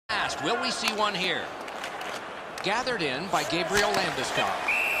Will we see one here? Gathered in by Gabriel Landeskog.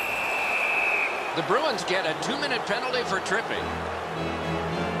 The Bruins get a 2-minute penalty for tripping.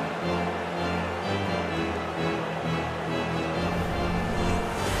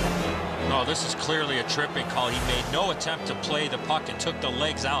 Oh, this is clearly a tripping call. He made no attempt to play the puck and took the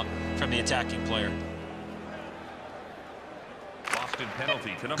legs out from the attacking player. Boston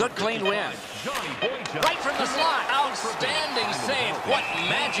penalty to good clean win. Right from the slot. Outstanding save. What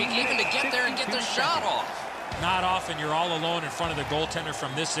magic even to get there and get the shot off. Not often you're all alone in front of the goaltender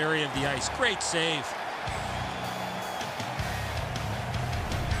from this area of the ice. Great save.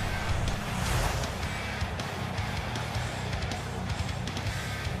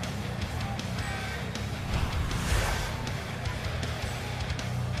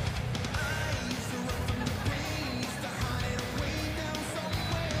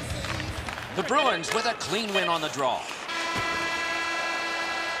 The Bruins with a clean win on the draw.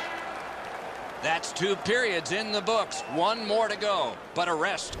 That's 2 periods in the books. 1 more to go, but a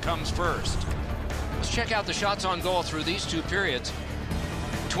rest comes first. Let's check out the shots on goal through these 2 periods.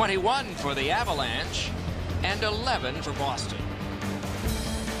 21 for the Avalanche and 11 for Boston.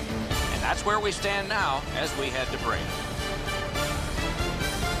 And that's where we stand now as we head to break.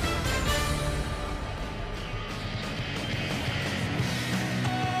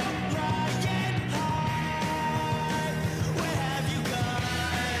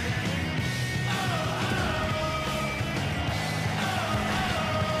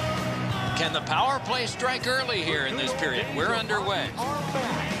 Can the power play strike early here in this period? We're underway. Vintage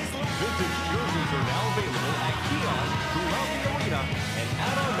jerseys are now available at kiosks throughout the arena and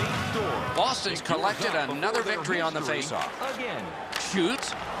at our main store. Boston's collected another victory on the faceoff. Again.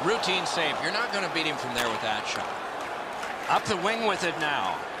 Shoots. Routine save. You're not going to beat him from there with that shot. Up the wing with it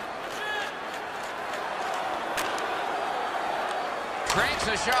now. Cranks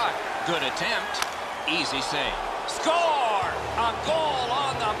a shot. Good attempt. Easy save. Score! A goal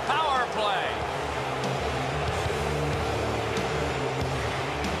on the power play.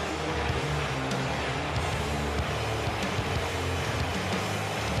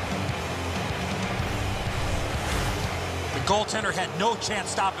 The goaltender had no chance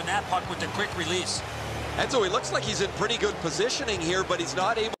stopping that puck with the quick release. And so he looks like he's in pretty good positioning here, but he's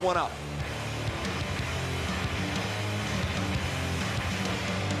not able to one up.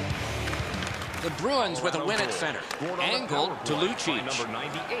 The Bruins with a win at center. Angled to Lucic. Number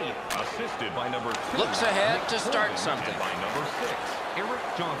 98, assisted by number 2. Looks ahead to start something. By number 6, Eric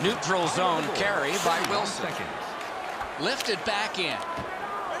Johnson. Neutral zone carry by Wilson. Lifted back in.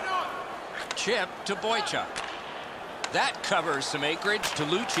 Chip to Boychuk. That covers some acreage to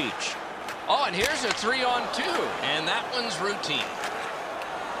Lucic. Oh, and here's a 3-on-2. And that one's routine.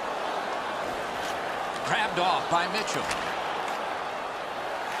 Grabbed off by Mitchell.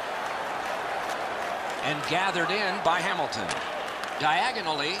 And gathered in by Hamilton.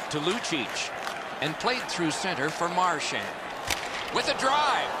 Diagonally to Lucic. And played through center for Marchand. With a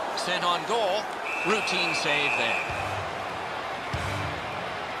drive. Sent on goal. Routine save there.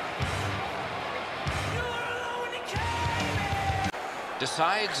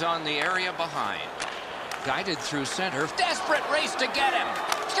 Decides on the area behind. Guided through center. Desperate race to get him.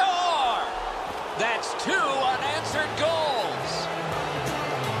 Score! That's 2 unanswered goals.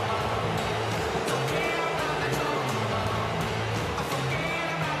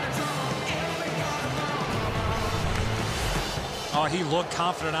 Oh, he looked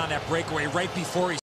confident on that breakaway right before he